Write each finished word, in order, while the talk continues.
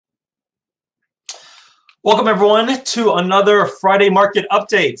Welcome, everyone, to another Friday Market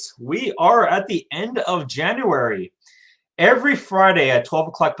Update. We are at the end of January. Every Friday at 12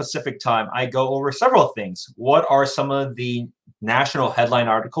 o'clock Pacific time, I go over several things. What are some of the national headline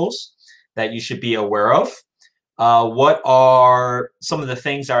articles that you should be aware of? What are some of the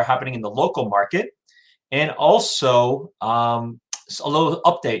things that are happening in the local market? And also a little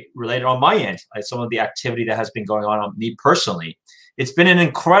update related on my end, like some of the activity that has been going on me personally. It's been an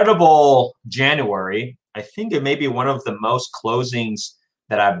incredible January. I think it may be one of the most closings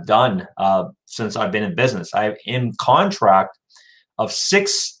that I've done since I've been in business. I'm in contract of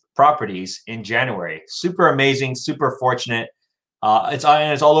 6 properties in January. Super amazing, super fortunate. It's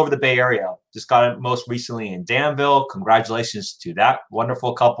all over the Bay Area. Just got it most recently in Danville. Congratulations to that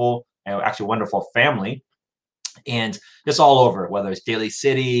wonderful couple and actually wonderful family. And just all over, whether it's Daly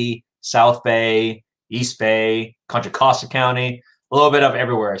City, South Bay, East Bay, Contra Costa County, a little bit of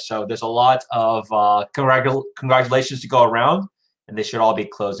everywhere. So there's a lot of congratulations to go around, and they should all be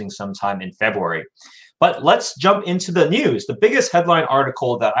closing sometime in February. But let's jump into the news. The biggest headline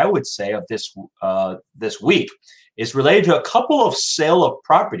article that I would say of this week is related to a couple of sale of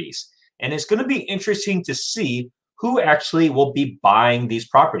properties, and it's going to be interesting to see who actually will be buying these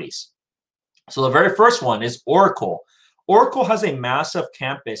properties. So the very first one is Oracle. Oracle has a massive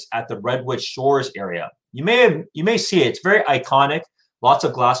campus at the Redwood Shores area. You may see it. It's very iconic, lots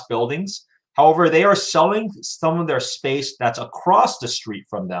of glass buildings. However, they are selling some of their space that's across the street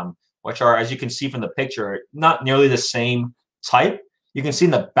from them, which are, as you can see from the picture, not nearly the same type. You can see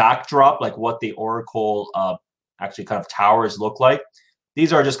in the backdrop like what the Oracle actually kind of towers look like.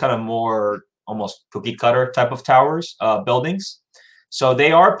 These are just kind of more almost cookie cutter type of towers, buildings. So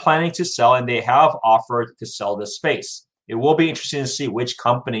they are planning to sell, and they have offered to sell this space. It will be interesting to see which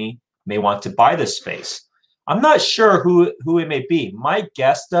company may want to buy this space. I'm not sure who it may be. My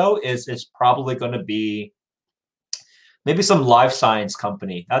guess, though, is it's probably going to be maybe some life science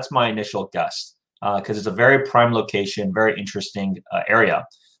company. That's my initial guess, because it's a very prime location, very interesting area.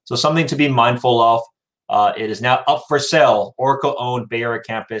 So something to be mindful of. It is now up for sale. Oracle-owned Bay Area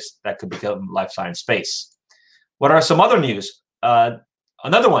campus that could become life science space. What are some other news?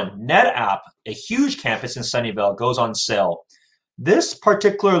 Another one, NetApp, a huge campus in Sunnyvale, goes on sale. This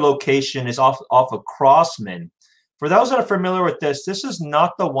particular location is off of Crossman. For those that are familiar with this is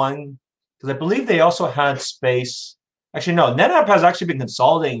not the one, because I believe they also had space. Actually, no, NetApp has actually been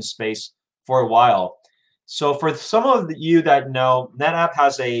consolidating space for a while. So for some of you that know, NetApp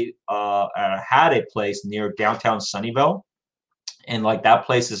has had a place near downtown Sunnyvale, and like that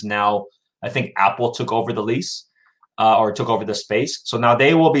place is now, I think Apple took over the lease. Or took over the space. So now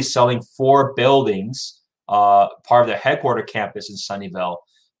they will be selling 4 buildings, part of their headquarter campus in Sunnyvale.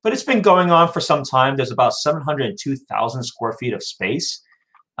 But it's been going on for some time. There's about 702,000 square feet of space.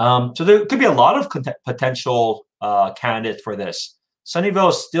 So there could be a lot of potential candidates for this.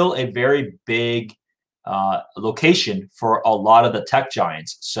 Sunnyvale is still a very big location for a lot of the tech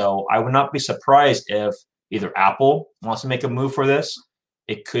giants. So I would not be surprised if either Apple wants to make a move for this.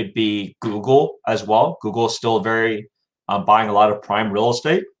 It could be Google as well. Google is still very buying a lot of prime real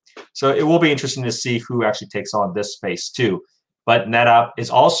estate. So it will be interesting to see who actually takes on this space too. But NetApp is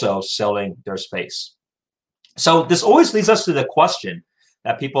also selling their space. So this always leads us to the question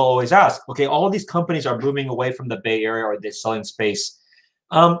that people always ask. Okay, all of these companies are moving away from the Bay Area, or they're selling space.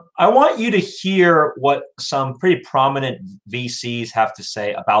 I want you to hear what some pretty prominent VCs have to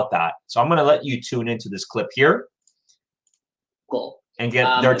say about that. So I'm going to let you tune into this clip here. Cool. And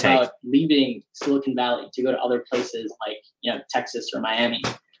get their take. About leaving Silicon Valley to go to other places like Texas or Miami,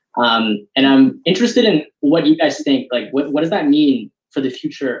 and I'm interested in what you guys think. Like, what does that mean for the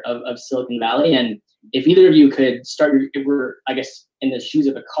future of Silicon Valley? And if either of you could start, if we're, I guess, in the shoes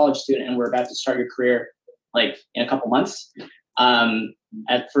of a college student and we're about to start your career, like in a couple months,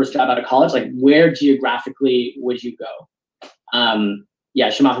 at first job out of college, like where geographically would you go? Yeah,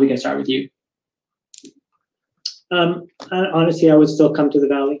 Chamath, we can start with you. Honestly, I would still come to the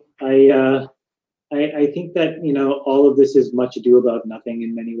Valley. I think that, all of this is much ado about nothing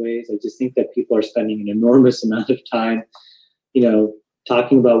in many ways. I just think that people are spending an enormous amount of time,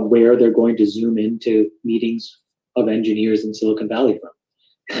 talking about where they're going to zoom into meetings of engineers in Silicon Valley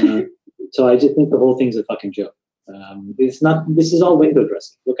from. So I just think the whole thing's a fucking joke. This is all window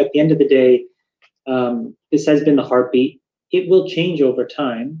dressing. Look, at the end of the day, this has been the heartbeat. It will change over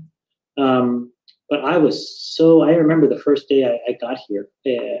time. But I remember the first day I got here,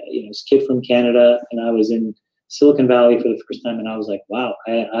 as a kid from Canada, and I was in Silicon Valley for the first time, and I was like, wow,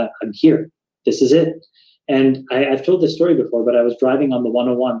 I'm here. This is it. And I've told this story before, but I was driving on the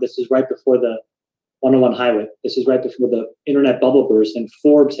 101. This is right before the 101 highway. This is right before the internet bubble burst, and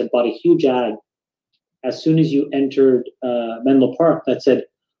Forbes had bought a huge ad as soon as you entered Menlo Park that said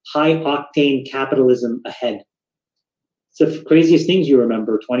high octane capitalism ahead. It's the craziest things you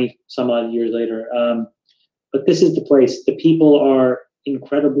remember 20 some odd years later. But this is the place. The people are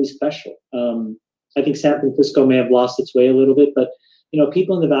incredibly special. I think San Francisco may have lost its way a little bit, but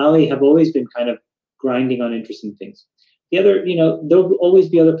people in the Valley have always been kind of grinding on interesting things. The other, there'll always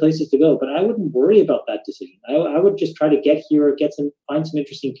be other places to go, but I wouldn't worry about that decision. I would just try to get here, find some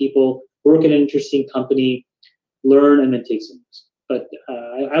interesting people, work at an interesting company, learn, and then take some risks. But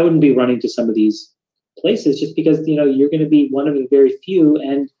I wouldn't be running to some of these places just because, you're going to be one of the very few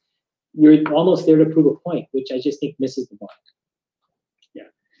and you're almost there to prove a point, which I just think misses the mark. Yeah,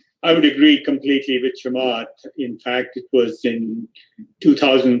 I would agree completely with Chamath. In fact, it was in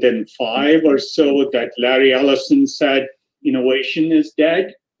 2005 or so that Larry Ellison said, innovation is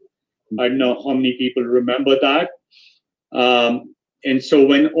dead. I don't know how many people remember that. And so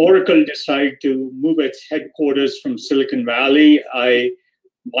when Oracle decided to move its headquarters from Silicon Valley,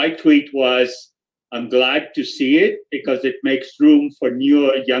 my tweet was, I'm glad to see it because it makes room for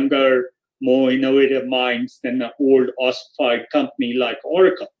newer, younger, more innovative minds than an old ossified company like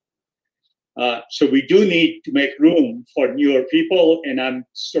Oracle. So we do need to make room for newer people, and I'm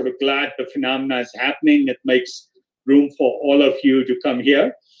sort of glad the phenomena is happening. It makes room for all of you to come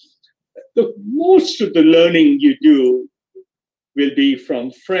here. Most of the learning you do will be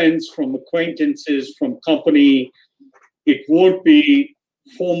from friends, from acquaintances, from company. It won't be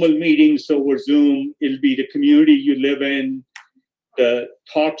formal meetings over Zoom. It'll be the community you live in, the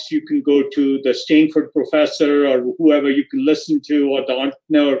talks you can go to, the Stanford professor or whoever you can listen to, or the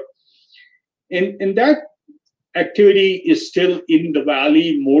entrepreneur. And that activity is still in the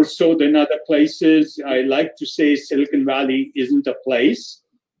Valley more so than other places. I like to say Silicon Valley isn't a place,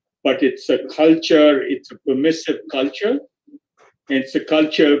 but it's a culture. It's a permissive culture. And it's a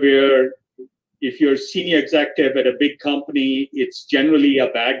culture where if you're a senior executive at a big company, it's generally a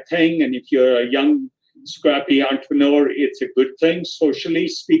bad thing. And if you're a young, scrappy entrepreneur, it's a good thing, socially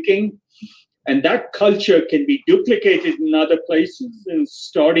speaking. And that culture can be duplicated in other places and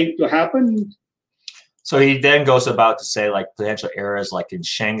starting to happen. So he then goes about to say like potential areas like in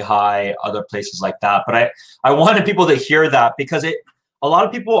Shanghai, other places like that. But I wanted people to hear that because a lot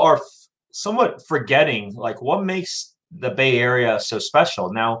of people are somewhat forgetting like what makes the Bay Area so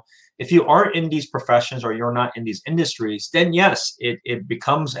special. Now, if you aren't in these professions or you're not in these industries, then yes, it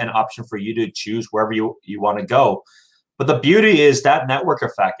becomes an option for you to choose wherever you want to go. But the beauty is that network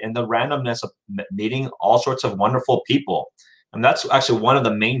effect and the randomness of meeting all sorts of wonderful people. And that's actually one of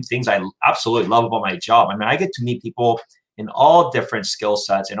the main things I absolutely love about my job. I mean, I get to meet people in all different skill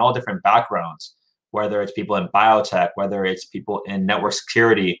sets, in all different backgrounds, whether it's people in biotech, whether it's people in network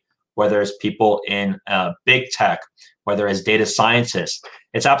security, whether it's people in big tech, whether it's data scientists.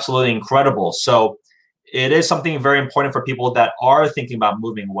 It's absolutely incredible. So it is something very important for people that are thinking about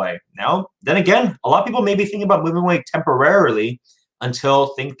moving away. Now, then again, a lot of people may be thinking about moving away temporarily until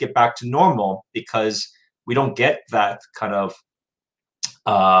things get back to normal because we don't get that kind of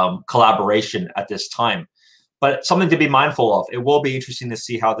collaboration at this time. But something to be mindful of. It will be interesting to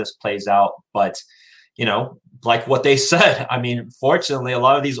see how this plays out. But, like what they said, I mean, fortunately, a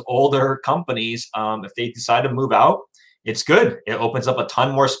lot of these older companies, if they decide to move out, it's good. It opens up a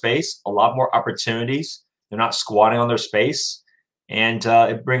ton more space, a lot more opportunities. They're not squatting on their space. And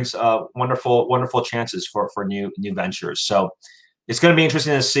it brings wonderful, wonderful chances for new ventures. So it's going to be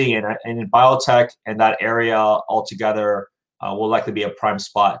interesting to see. And in biotech and that area altogether will likely be a prime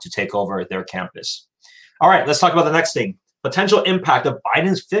spot to take over their campus. All right, let's talk about the next thing. Potential impact of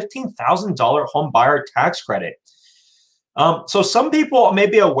Biden's $15,000 home buyer tax credit. So some people may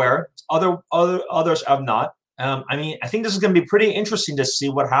be aware, others have not. I think this is going to be pretty interesting to see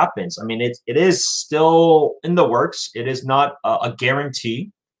what happens. I mean, it is still in the works. It is not a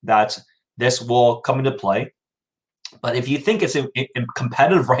guarantee that this will come into play. But if you think it's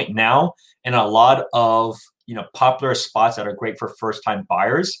competitive right now in a lot of popular spots that are great for first-time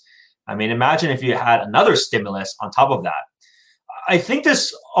buyers, I mean, imagine if you had another stimulus on top of that. I think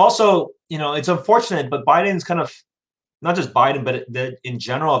this also, it's unfortunate, but Biden's kind of, not just Biden, but in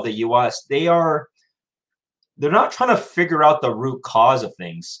general of the U.S., they're not trying to figure out the root cause of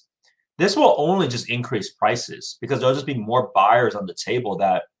things. This will only just increase prices because there'll just be more buyers on the table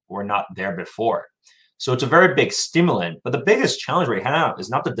that were not there before. So it's a very big stimulant. But the biggest challenge right now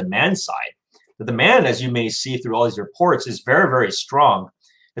is not the demand side. The demand, as you may see through all these reports, is very, very strong.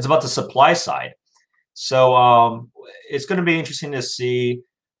 It's about the supply side. So it's going to be interesting to see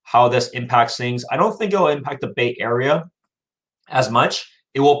how this impacts things. I don't think it will impact the Bay Area as much.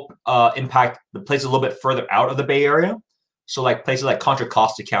 It will impact the places a little bit further out of the Bay Area. So like places like Contra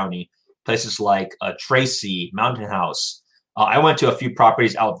Costa County, places like Tracy, Mountain House. I went to a few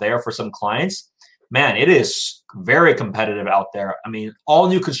properties out there for some clients. Man, it is very competitive out there. I mean, all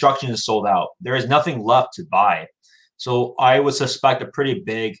new construction is sold out. There is nothing left to buy. So I would suspect a pretty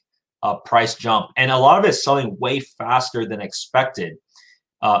big price jump. And a lot of it's selling way faster than expected,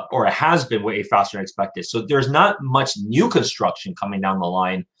 or it has been way faster than expected. So there's not much new construction coming down the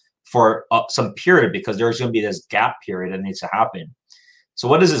line for some period, because there's going to be this gap period that needs to happen. So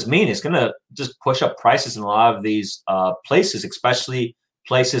what does this mean? It's going to just push up prices in a lot of these places, especially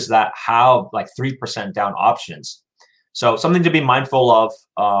places that have like 3% down options. So something to be mindful of.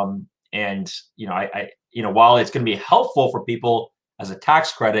 And while it's going to be helpful for people as a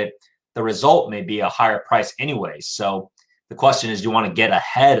tax credit, the result may be a higher price anyways. So the question is, do you want to get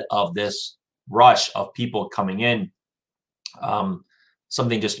ahead of this rush of people coming in?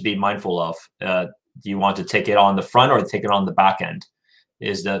 Something just to be mindful of. Do you want to take it on the front or take it on the back end?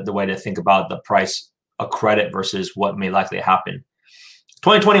 Is the way to think about the price of credit versus what may likely happen.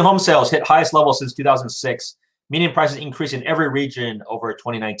 2020 home sales hit highest level since 2006. Median prices increased in every region over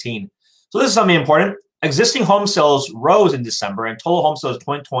 2019. So this is something important. Existing home sales rose in December, and total home sales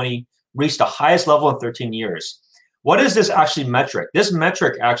 2020 reached the highest level in 13 years. What is this actually metric? This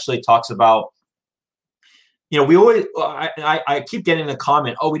metric actually talks about, we always, I keep getting the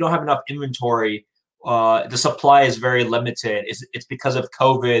comment, oh, we don't have enough inventory. The supply is very limited. It's because of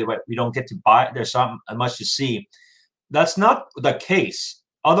COVID. We don't get to buy. There's not much to see. That's not the case.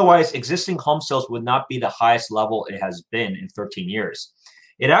 Otherwise, existing home sales would not be the highest level it has been in 13 years.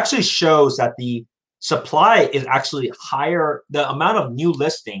 It actually shows that the supply is actually higher. The amount of new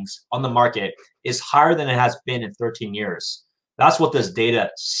listings on the market is higher than it has been in 13 years. That's what this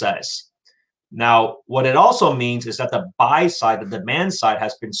data says. Now, what it also means is that the buy side, the demand side,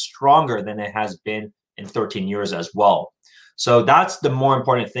 has been stronger than it has been in 13 years as well. So that's the more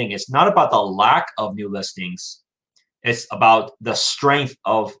important thing. It's not about the lack of new listings. It's about the strength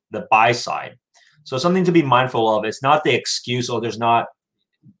of the buy side. So something to be mindful of. It's not the excuse, oh,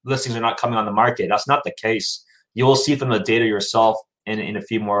 listings are not coming on the market. That's not the case. You will see from the data yourself in a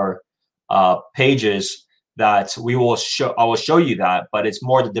few more pages that I will show you that, but it's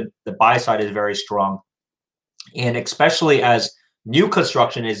more the buy side is very strong. And especially as new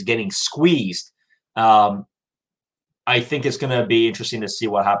construction is getting squeezed, I think it's going to be interesting to see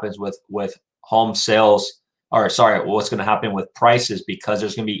what happens with home sales, what's going to happen with prices, because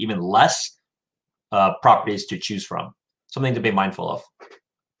there's going to be even less properties to choose from. Something to be mindful of.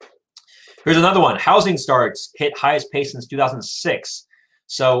 Here's another one. Housing starts hit highest pace since 2006.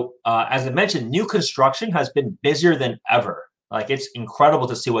 So as I mentioned, new construction has been busier than ever. Like, it's incredible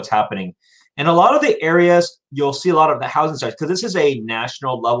to see what's happening. In a lot of the areas, you'll see a lot of the housing starts, because this is a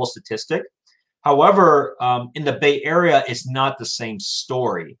national level statistic. However, in the Bay Area, it's not the same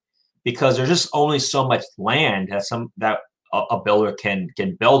story, because there's just only so much land that a builder can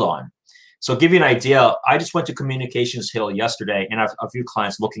build on. So give you an idea, I just went to Communications Hill yesterday, and I have a few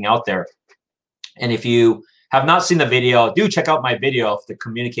clients looking out there. And if you have not seen the video, do check out my video of the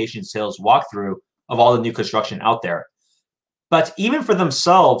Communications Hills walkthrough of all the new construction out there. But even for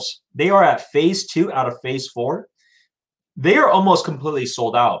themselves, they are at phase 2 out of phase 4. They are almost completely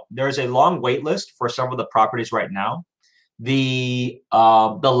sold out. There's a long wait list for some of the properties right now. The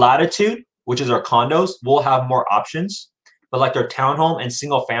Latitude, which is our condos, will have more options, but like their townhome and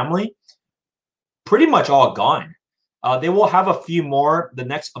single family, pretty much all gone. They will have a few more. The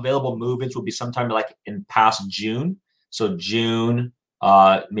next available move-ins will be sometime like in past June. So June,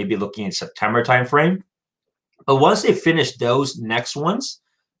 maybe looking in September timeframe. But once they finish those next ones,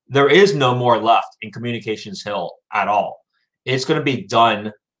 there is no more left in Communications Hill at all. It's going to be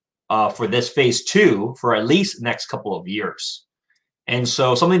done for this phase 2 for at least the next couple of years. And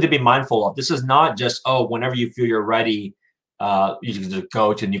so something to be mindful of. This is not just, oh, whenever you feel you're ready, you can just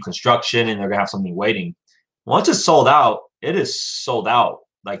go to new construction and they're going to have something waiting. Once it's sold out, it is sold out.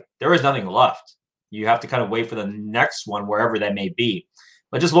 Like, there is nothing left. You have to kind of wait for the next one, wherever that may be.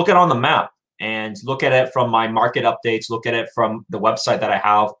 But just look at it on the map and look at it from my market updates. Look at it from the website that I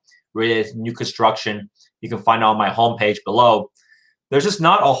have, with new construction. You can find it on my homepage below. There's just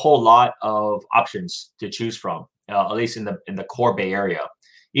not a whole lot of options to choose from, at least in the core Bay Area.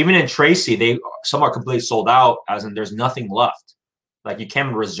 Even in Tracy, some are completely sold out, as in there's nothing left. Like, you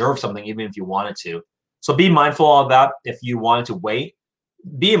can't reserve something even if you wanted to. So be mindful of that. If you wanted to wait,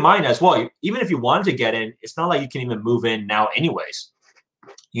 be in mind as well. Even if you wanted to get in, it's not like you can even move in now anyways.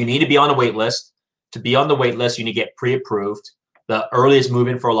 You need to be on the wait list. To be on the wait list, you need to get pre-approved. The earliest move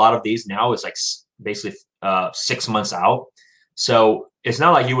in for a lot of these now is like basically 6 months out. So it's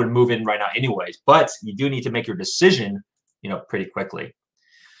not like you would move in right now anyways, but you do need to make your decision, pretty quickly.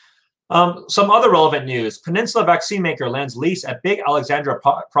 Some other relevant news: Peninsula vaccine maker lands lease at big Alexandria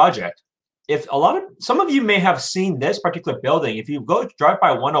project. If some of you may have seen this particular building, if you go drive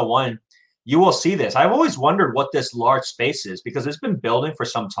by 101, you will see this. I've always wondered what this large space is because it's been building for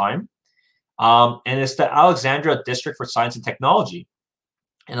some time. And it's the Alexandria District for Science and Technology.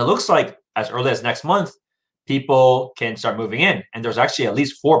 And it looks like as early as next month, people can start moving in. And there's actually at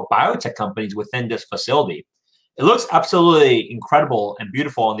least 4 biotech companies within this facility. It looks absolutely incredible and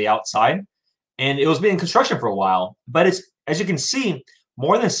beautiful on the outside. And it was being in construction for a while. But it's, as you can see,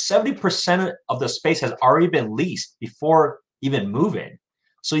 more than 70% of the space has already been leased before even move-in.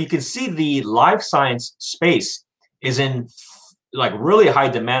 So you can see the life science space is in like really high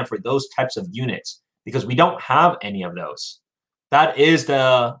demand for those types of units because we don't have any of those. That is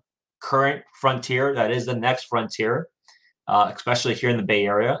the current frontier. That is the next frontier, especially here in the Bay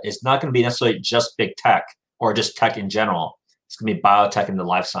Area. It's not going to be necessarily just big tech or just tech in general. It's going to be biotech in the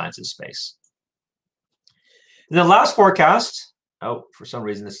life sciences space. In the last forecast, for some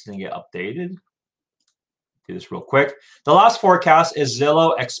reason this didn't get updated. Do this real quick. The last forecast is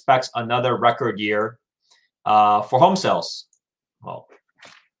Zillow expects another record year for home sales. Well,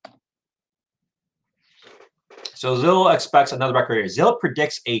 so Zillow expects another record year. Zillow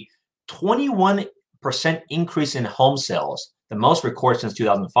predicts a 21% increase in home sales, the most recorded since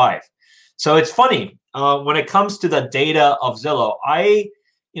 2005. So it's funny when it comes to the data of Zillow.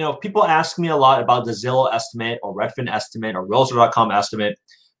 People ask me a lot about the Zillow estimate or Redfin estimate or Realtor.com estimate.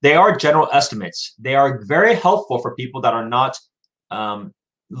 They are general estimates. They are very helpful for people that are not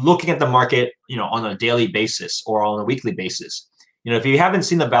looking at the market, on a daily basis or on a weekly basis. If you haven't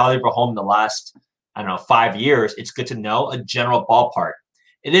seen the value of a home in the last, 5 years, it's good to know a general ballpark.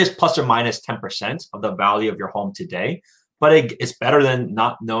 It is plus or minus 10% of the value of your home today, but it's better than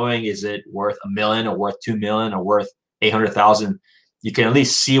not knowing, is it worth $1 million or worth $2 million or worth 800,000? You can at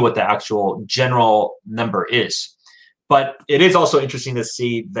least see what the actual general number is. But it is also interesting to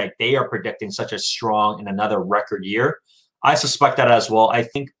see that they are predicting such a strong and another record year. I suspect that as well. I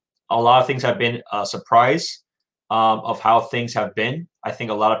think a lot of things have been a surprise of how things have been. I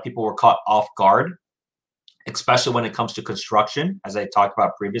think a lot of people were caught off guard, especially when it comes to construction, as I talked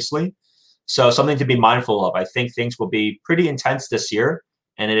about previously. So something to be mindful of. I think things will be pretty intense this year,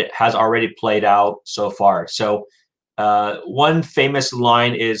 and it has already played out so far. So one famous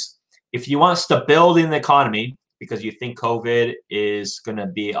line is, if you want stability in the economy, because you think COVID is going to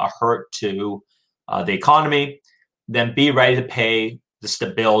be a hurt to the economy, then be ready to pay the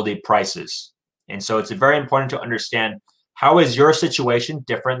stability prices. And so it's very important to understand, how is your situation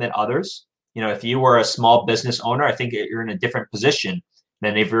different than others? If you were a small business owner, I think you're in a different position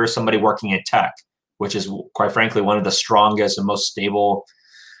than if you're somebody working in tech, which is quite frankly one of the strongest and most stable,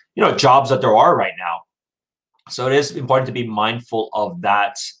 jobs that there are right now. So it is important to be mindful of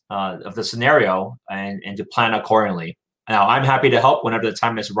that, of the scenario, and to plan accordingly. Now, I'm happy to help whenever the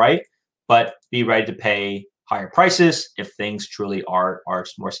time is right, but be ready to pay higher prices if things truly are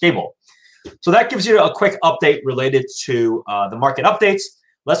more stable. So that gives you a quick update related to the market updates.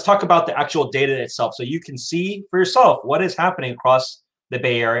 Let's talk about the actual data itself so you can see for yourself what is happening across the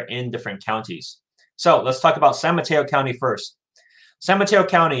Bay Area in different counties. So let's talk about San Mateo County first. San Mateo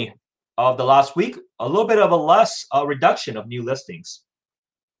County, of the last week, a little bit of a reduction of new listings.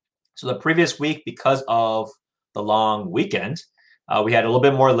 So the previous week, because of the long weekend, we had a little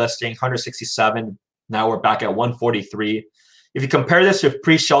bit more listings, 167. Now we're back at 143. If you compare this to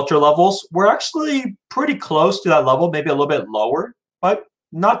pre-shelter levels, we're actually pretty close to that level, maybe a little bit lower, but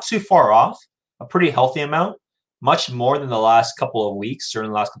not too far off. A pretty healthy amount, much more than the last couple of weeks,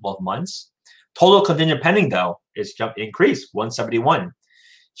 certainly the last couple of months. Total contingent pending, though, is increased, 171.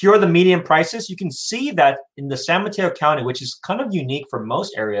 Here are the median prices. You can see that in the San Mateo County, which is kind of unique for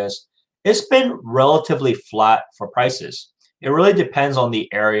most areas, it's been relatively flat for prices. It really depends on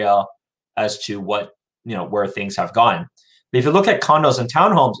the area as to what, where things have gone. But if you look at condos and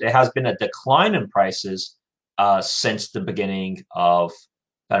townhomes, it has been a decline in prices since the beginning of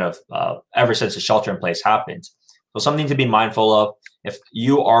ever since the shelter in place happened. So something to be mindful of. If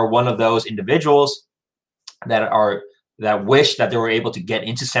you are one of those individuals that wish that they were able to get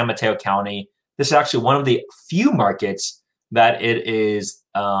into San Mateo County, this is actually one of the few markets that it is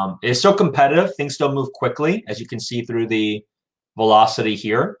so competitive. Things still move quickly, as you can see through the velocity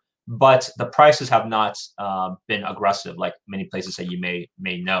here, but the prices have not been aggressive like many places that you may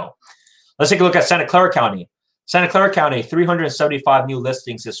know. Let's take a look at Santa Clara County. Santa Clara County, 375 new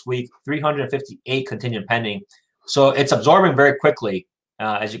listings this week, 358 contingent pending. So it's absorbing very quickly,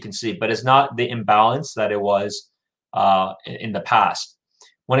 as you can see, but it's not the imbalance that it was in the past.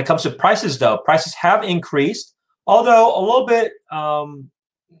 When it comes to prices, though, prices have increased, although a little bit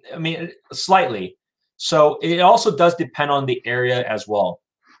I mean, slightly. So it also does depend on the area as well.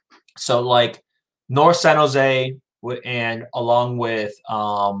 So like North San Jose and along with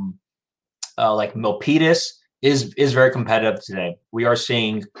like Milpitas is very competitive today. We are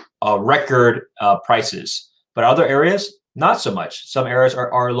seeing record prices, but other areas not so much. Some areas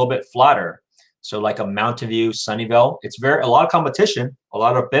are a little bit flatter. So like a Mountain View, Sunnyvale, it's a lot of competition, a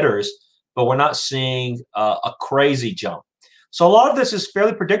lot of bidders, but we're not seeing a crazy jump. So a lot of this is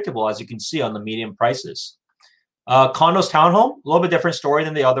fairly predictable, as you can see on the median prices. Condos, townhome, a little bit different story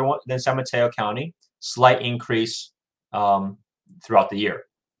than the other one, than San Mateo County. Slight increase throughout the year.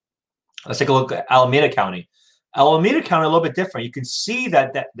 Let's take a look at Alameda County. Alameda County, a little bit different. You can see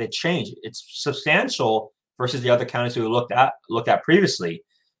that the change. It's substantial versus the other counties we looked at previously.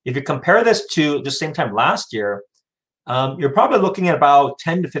 If you compare this to the same time last year, you're probably looking at about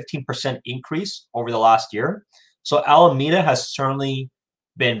 10 to 15% increase over the last year. So Alameda has certainly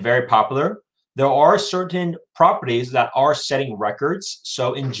been very popular. There are certain properties that are setting records.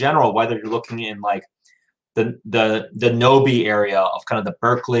 So in general, whether you're looking in like the Nobe area of kind of the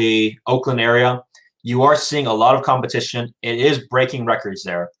Berkeley, Oakland area, you are seeing a lot of competition. It is breaking records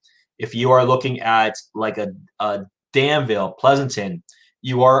there. If you are looking at like a Danville, Pleasanton,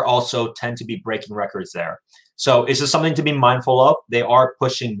 you are also tend to be breaking records there. So it's just something to be mindful of. They are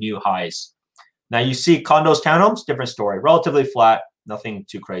pushing new highs. Now you see condos, townhomes, different story. Relatively flat, nothing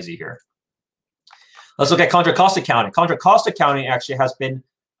too crazy here. Let's look at Contra Costa County. Contra Costa County actually has been,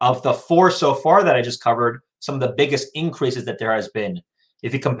 of the 4 so far that I just covered, some of the biggest increases that there has been.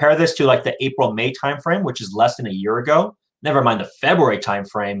 If you compare this to like the April-May timeframe, which is less than a year ago, never mind the February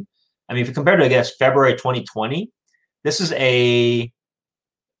timeframe. I mean, if you compare it against February 2020, this is a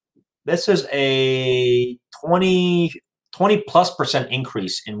 20+%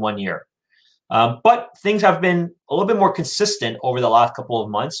 increase in 1 year. But things have been a little bit more consistent over the last couple of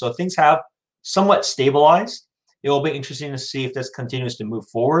months. So things have somewhat stabilized. It will be interesting to see if this continues to move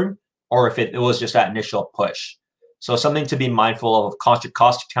forward or if it was just that initial push. So something to be mindful of Contra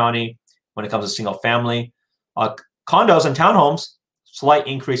Costa County when it comes to single family. Condos and townhomes, slight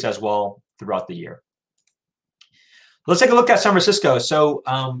increase as well throughout the year. Let's take a look at San Francisco. So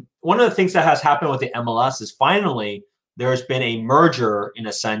one of the things that has happened with the MLS is finally there's been a merger in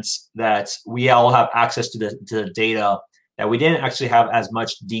a sense that we all have access to the data that we didn't actually have as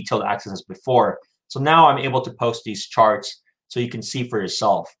much detailed access as before. So now I'm able to post these charts so you can see for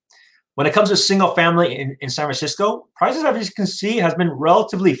yourself. When it comes to single family in San Francisco, prices, as you can see, has been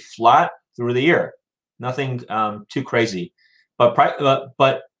relatively flat through the year. Nothing too crazy,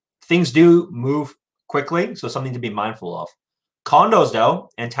 but things do move quickly, so something to be mindful of. Condos, though,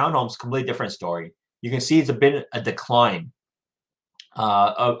 and townhomes, completely different story. You can see it's been a decline,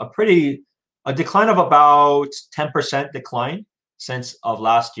 a decline of about 10% decline since of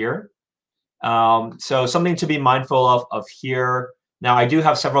last year. So something to be mindful of here. Now, I do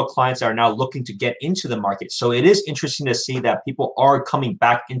have several clients that are now looking to get into the market. So it is interesting to see that people are coming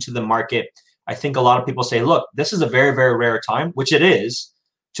back into the market. I think a lot of people say, look, this is a very, very rare time, which it is,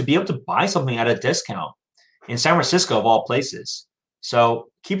 to be able to buy something at a discount in San Francisco of all places. So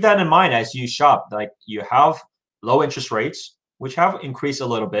keep that in mind as you shop. Like, you have low interest rates, which have increased a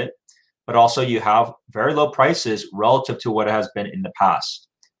little bit, but also you have very low prices relative to what it has been in the past.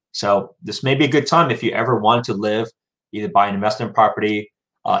 So this may be a good time if you ever want to live, either buy an investment property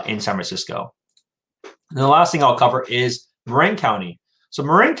in San Francisco. And the last thing I'll cover is Marin County. So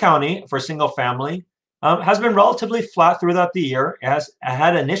Marin County, for single family, has been relatively flat throughout the year. It has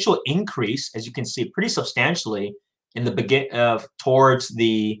had an initial increase, as you can see, pretty substantially in the beginning of towards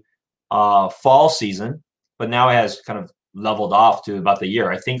the fall season, but now it has kind of leveled off to about the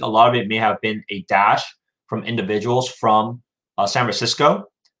year. I think a lot of it may have been a dash from individuals from San Francisco,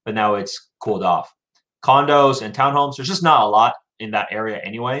 but now it's cooled off. Condos and townhomes, there's just not a lot in that area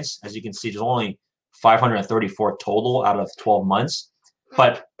anyways. As you can see, there's only 534 total out of 12 months,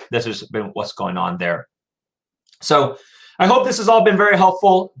 but this has been what's going on there. So I hope this has all been very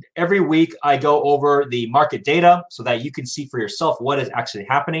helpful. Every week I go over the market data so that you can see for yourself what is actually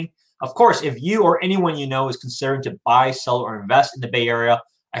happening. Of course, if you or anyone you know is considering to buy, sell, or invest in the Bay Area,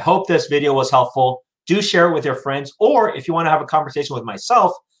 I hope this video was helpful. Do share it with your friends, or if you want to have a conversation with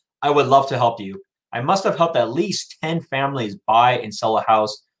myself, I would love to help you. I must have helped at least 10 families buy and sell a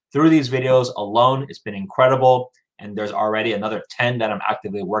house through these videos alone. It's been incredible. And there's already another 10 that I'm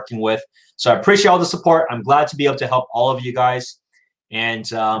actively working with. So I appreciate all the support. I'm glad to be able to help all of you guys. And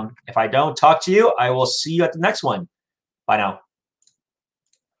if I don't talk to you, I will see you at the next one. Bye now.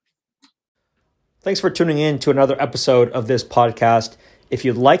 Thanks for tuning in to another episode of this podcast. If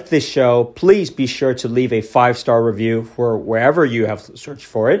you like this show, please be sure to leave a 5-star review for wherever you have searched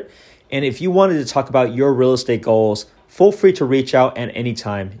for it. And if you wanted to talk about your real estate goals, feel free to reach out at any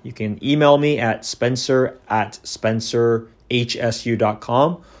time. You can email me at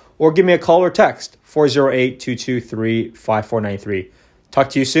spencer@spencerhsu.com or give me a call or text 408-223-5493. Talk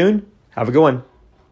to you soon. Have a good one.